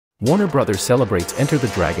Warner Bros. Celebrates Enter the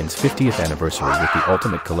Dragon's 50th anniversary with the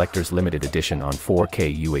Ultimate Collector's Limited Edition on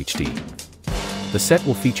 4K UHD. The set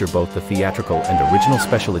will feature both the theatrical and original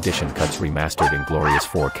special edition cuts remastered in glorious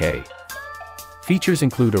 4K. Features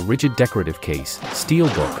include a rigid decorative case, steel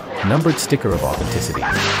book, numbered sticker of authenticity,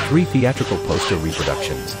 3 theatrical poster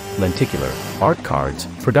reproductions, lenticular, art cards,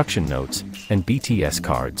 production notes, and BTS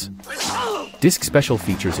cards. Disc special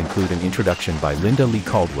features include an introduction by Linda Lee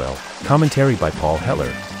Caldwell, commentary by Paul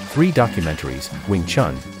Heller, 3 documentaries, Wing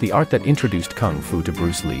Chun, the art that introduced Kung Fu to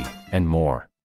Bruce Lee, and more.